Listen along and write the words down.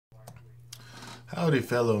Howdy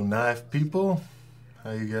fellow knife people,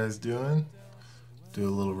 how you guys doing? Do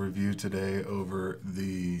a little review today over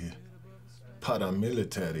the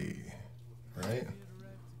Paramilitary, right?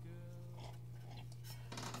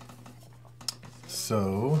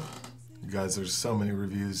 So, you guys, there's so many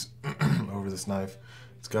reviews over this knife.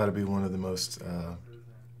 It's got to be one of the most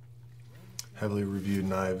heavily reviewed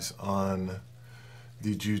knives on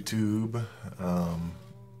the YouTube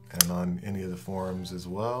and on any of the forums as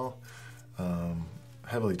well.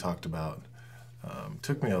 Heavily talked about.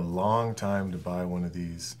 Took me a long time to buy one of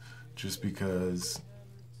these just because,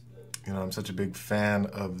 you know, I'm such a big fan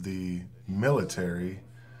of the Military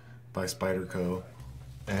by Spyderco,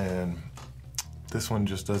 and this one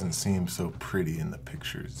just doesn't seem so pretty in the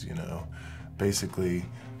pictures, you know. Basically,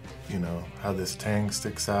 you know, how this tang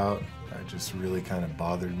sticks out, it just really kind of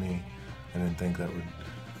bothered me. I didn't think that would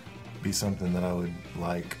be something that I would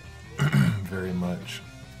like very much.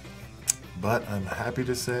 But I'm happy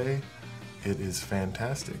to say it is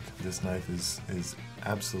fantastic. This knife is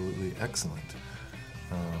absolutely excellent.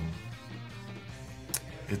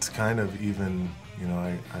 It's kind of even, you know,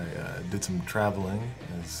 I did some traveling,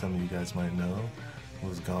 as some of you guys might know.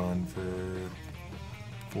 Was gone for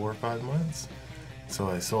 4 or 5 months. So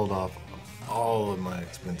I sold off all of my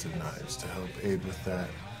expensive knives to help aid with that.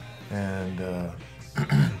 And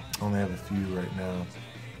only have a few right now.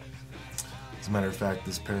 As a matter of fact,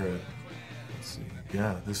 this pair of, let's see,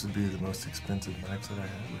 yeah, this would be the most expensive knives that I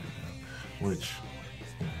have right now, which,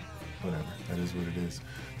 you know, whatever, that is what it is.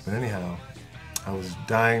 But anyhow, I was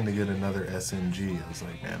dying to get another SMG. I was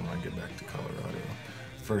like, man, when I get back to Colorado,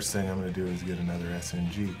 first thing I'm going to do is get another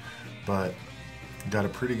SMG. But got a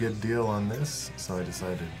pretty good deal on this, so I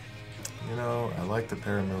decided, you know, I like the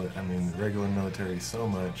regular military so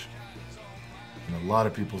much. And a lot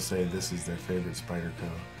of people say this is their favorite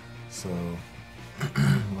Spyderco. So,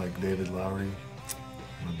 like David Lowry,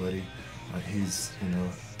 my buddy, he's, you know,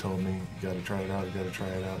 told me, you gotta try it out, you gotta try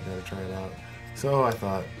it out, you gotta try it out. So I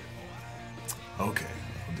thought, okay,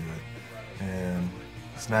 I'll do it. And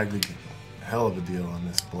snagged a hell of a deal on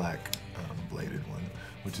this black bladed one,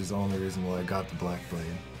 which is the only reason why I got the black blade.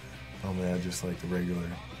 Normally I just like the regular, you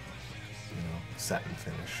know, satin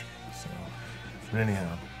finish. So, but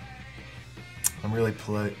anyhow, I'm really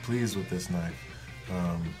pleased with this knife.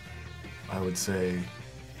 I would say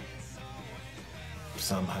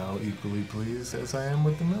somehow equally pleased as I am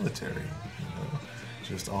with the Military. You know,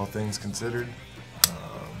 just all things considered,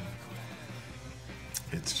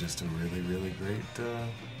 it's just a really, really great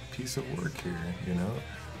piece of work here. You know,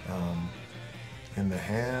 in the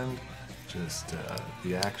hand, just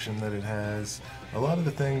the action that it has. A lot of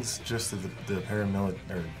the things just the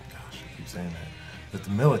paramilitary, or gosh, I keep saying that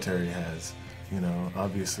the Military has. You know,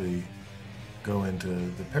 obviously go into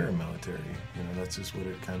the paramilitary. You know, that's just what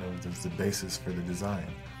it kind of is, the basis for the design.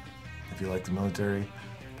 If you like the Military,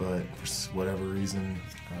 but for whatever reason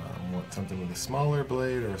want something with a smaller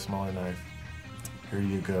blade or a smaller knife, here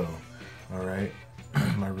you go. All right,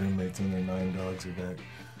 my roommates and their 9 dogs are back.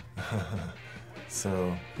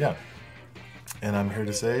 So yeah, and I'm here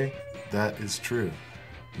to say that is true.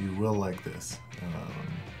 You will like this.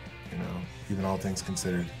 You know, even all things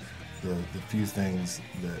considered. The few things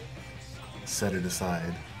that set it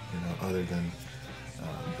aside, you know, other than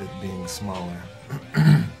it being smaller.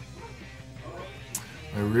 I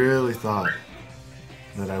really thought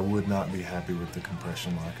that I would not be happy with the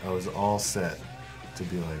compression lock. I was all set to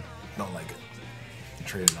be like, don't like it, and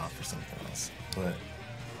trade it off for something else. But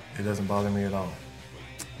it doesn't bother me at all,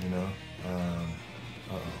 you know.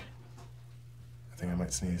 Uh-oh. I think I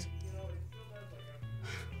might sneeze.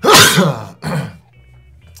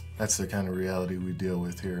 That's the kind of reality we deal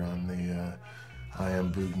with here on the I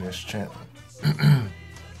Am Boognish channel.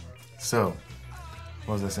 So,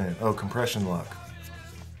 what was I saying? Oh, compression lock.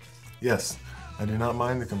 Yes, I do not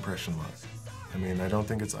mind the compression lock. I mean, I don't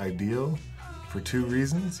think it's ideal for 2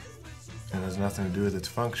 reasons, and it has nothing to do with its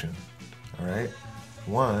function. All right?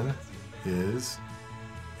 One is,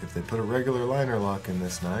 if they put a regular liner lock in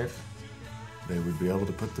this knife, they would be able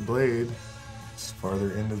to put the blade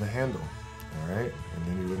farther into the handle. All right, and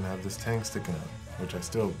then you wouldn't have this tang sticking out, which I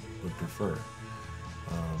still would prefer.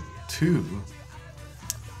 2,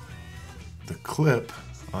 the clip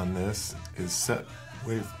on this is set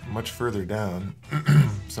way much further down,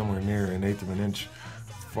 somewhere near 1/8 of an inch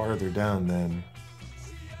farther down than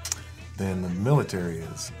the Military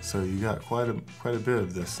is. So you got quite a bit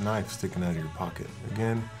of this knife sticking out of your pocket.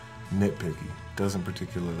 Again, nitpicky, doesn't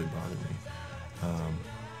particularly bother me.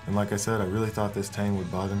 And like I said, I really thought this tang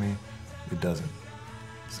would bother me. It doesn't.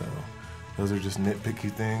 So those are just nitpicky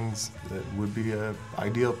things that would be a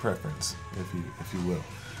ideal preference, if you will.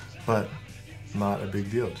 But not a big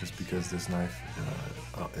deal, just because this knife,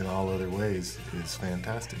 in all other ways, is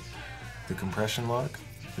fantastic. The compression lock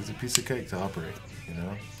is a piece of cake to operate, you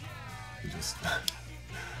know? You just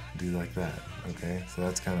do like that, okay? So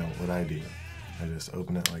that's kind of what I do. I just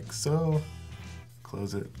open it like so,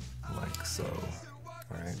 close it like so,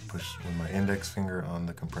 all right? Push with my index finger on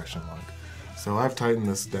the compression lock. So I've tightened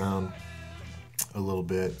this down a little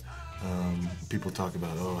bit. People talk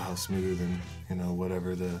about, oh, how smooth and, you know,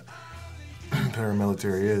 whatever the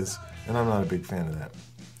Paramilitary is, and I'm not a big fan of that.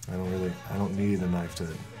 I don't need a knife to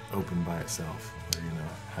open by itself, or, you know,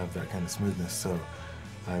 have that kind of smoothness. So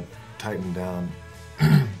I've tightened down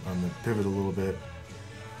on the pivot a little bit,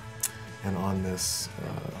 and on this,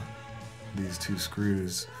 these two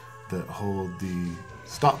screws that hold the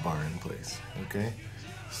stop bar in place, okay?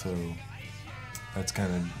 So that's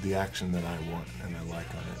kind of the action that I want and I like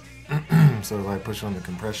on it. So if I push on the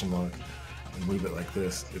compression lock and move it like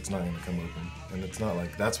this, it's not going to come open. And it's not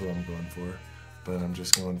like that's what I'm going for, but I'm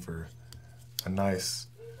just going for a nice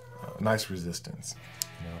resistance.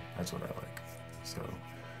 You know, that's what I like. So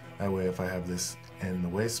that way, if I have this in the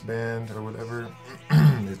waistband or whatever,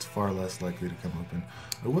 it's far less likely to come open.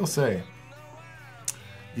 I will say,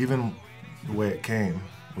 even the way it came,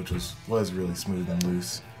 which was really smooth and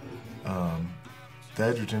loose, the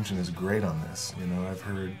edge retention is great on this. You know, I've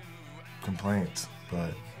heard complaints,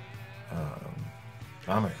 but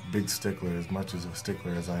I'm a big stickler, as much as a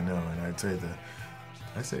stickler as I know, and I'd say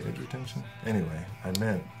I say edge retention? Anyway, I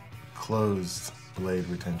meant closed blade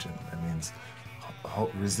retention. That means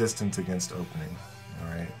resistance against opening, all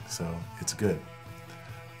right? So it's good,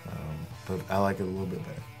 but I like it a little bit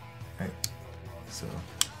better, right? So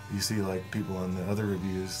you see, like, people on the other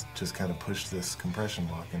reviews just kind of push this compression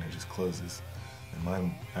lock and it just closes. And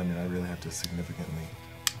mine, I mean, I really have to significantly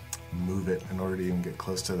move it in order to even get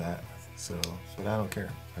close to that. So, but I don't care.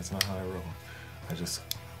 That's not how I roll. I just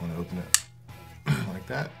want to open it like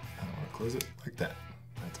that. I want to close it like that.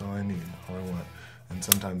 That's all I need, all I want. And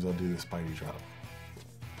sometimes I'll do the Spidey drop,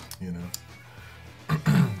 you know,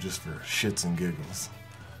 just for shits and giggles.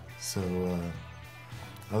 So,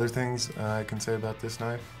 other things I can say about this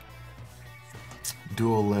knife: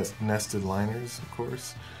 dual nested liners, of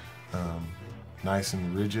course. Nice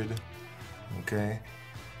and rigid, okay?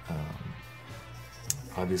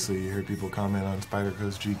 Obviously, you hear people comment on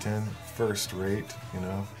Spyderco's G10, first rate, you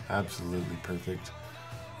know, absolutely perfect.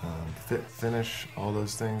 Fit, finish, all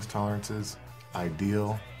those things, tolerances,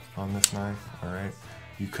 ideal on this knife, all right?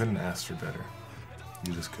 You couldn't ask for better.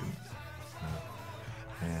 You just couldn't.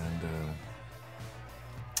 And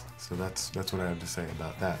so that's what I have to say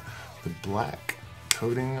about that. The black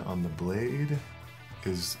coating on the blade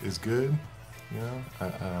is good. You know,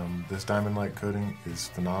 this diamond light coating is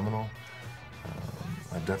phenomenal.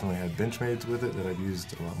 I've definitely had Benchmades with it that I've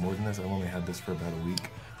used a lot more than this. I've only had this for about a week,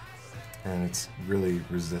 and it's really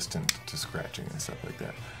resistant to scratching and stuff like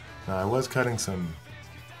that. Now, I was cutting some,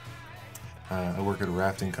 I work at a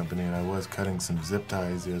rafting company, and I was cutting some zip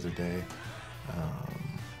ties the other day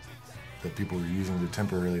that people were using to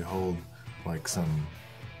temporarily hold like some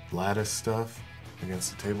lattice stuff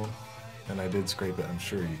against the table. And I did scrape it. I'm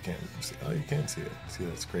sure you can't see. Oh, you can see it. See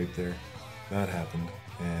that scrape there? That happened,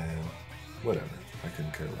 and whatever. I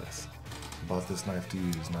couldn't care less. I bought this knife to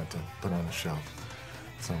use, not to put on a shelf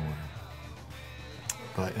somewhere.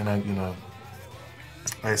 But, and you know,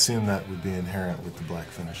 I assume that would be inherent with the black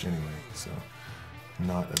finish anyway, so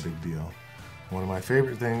not a big deal. One of my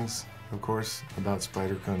favorite things, of course, about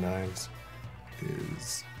Spyderco knives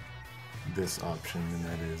is this option, and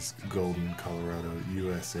that is Golden, Colorado,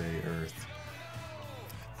 USA, Earth.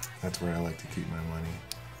 That's where I like to keep my money.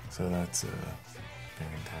 So that's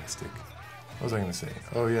fantastic. What was I going to say?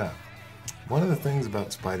 Oh yeah, one of the things about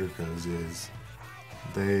Spyderco's is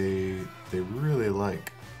they really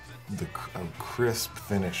like a crisp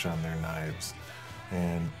finish on their knives.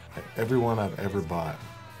 And every one I've ever bought,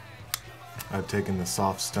 I've taken the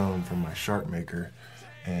soft stone from my sharp maker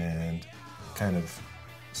and kind of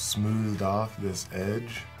smoothed off this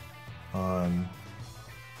edge on,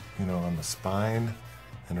 you know, on the spine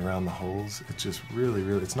and around the holes. It's just really,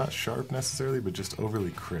 it's not sharp necessarily, but just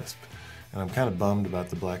overly crisp. And I'm kind of bummed about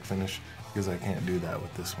the black finish because I can't do that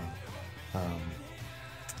with this one.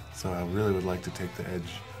 So I really would like to take the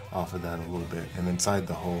edge off of that a little bit. And inside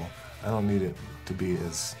the hole, I don't need it to be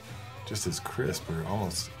just as crisp, or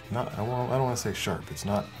almost not, I don't want to say sharp, it's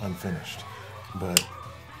not unfinished, but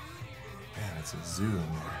man, it's a zoo in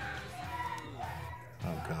there.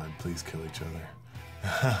 Oh God, please kill each other.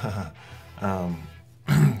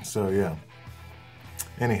 So yeah,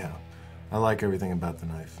 anyhow, I like everything about the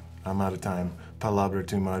knife. I'm out of time. Palabra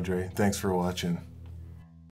tu madre. Thanks for watching.